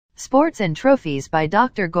Sports and Trophies by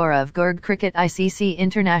Dr Gaurav Garg. Cricket ICC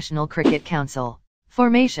International Cricket Council.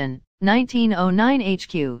 Formation, 1909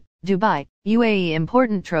 HQ, Dubai, UAE.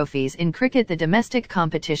 Important trophies in cricket. The domestic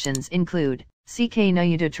competitions include CK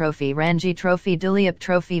Nayudu Trophy, Ranji Trophy, Duleep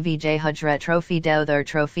Trophy, Vijay Hazare Trophy, Deodhar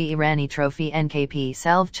Trophy, Irani Trophy, NKP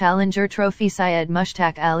Salve Challenger Trophy, Syed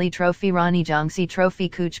Mushtaq Ali Trophy, Rani Jhansi Trophy,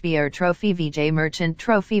 Kuch Behar Trophy, Vijay Merchant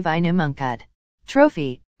Trophy, Vainu Munkad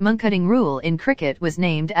Trophy. Munkading rule in cricket was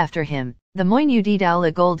named after him. The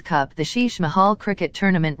Moinuddin Gold Cup, the Sheesh Mahal Cricket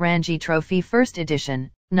Tournament, Ranji Trophy, First Edition,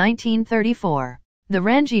 1934. The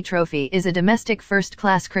Ranji Trophy is a domestic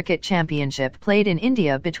first-class cricket championship played in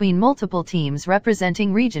India between multiple teams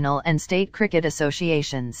representing regional and state cricket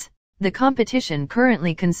associations. The competition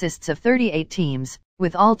currently consists of 38 teams,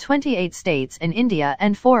 with all 28 states in India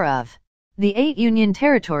and 4 of the 8 union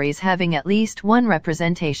territories having at least one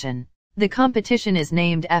representation. The competition is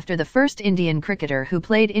named after the first Indian cricketer who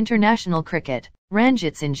played international cricket,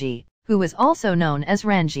 Ranjit Singh, who was also known as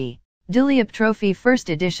Ranji. Duleep Trophy, First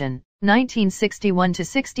Edition,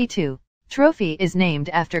 1961-62. Trophy is named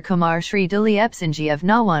after Kumar Shri Duleep Singh of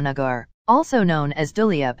Nawanagar, also known as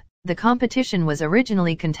Duleep. The competition was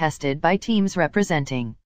originally contested by teams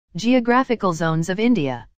representing geographical zones of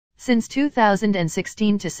India. Since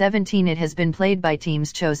 2016-17 it has been played by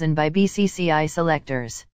teams chosen by BCCI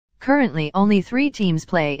selectors. Currently only 3 teams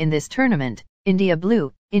play in this tournament: India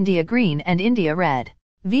Blue, India Green and India Red.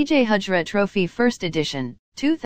 Vijay Hazare Trophy, First Edition, 2000.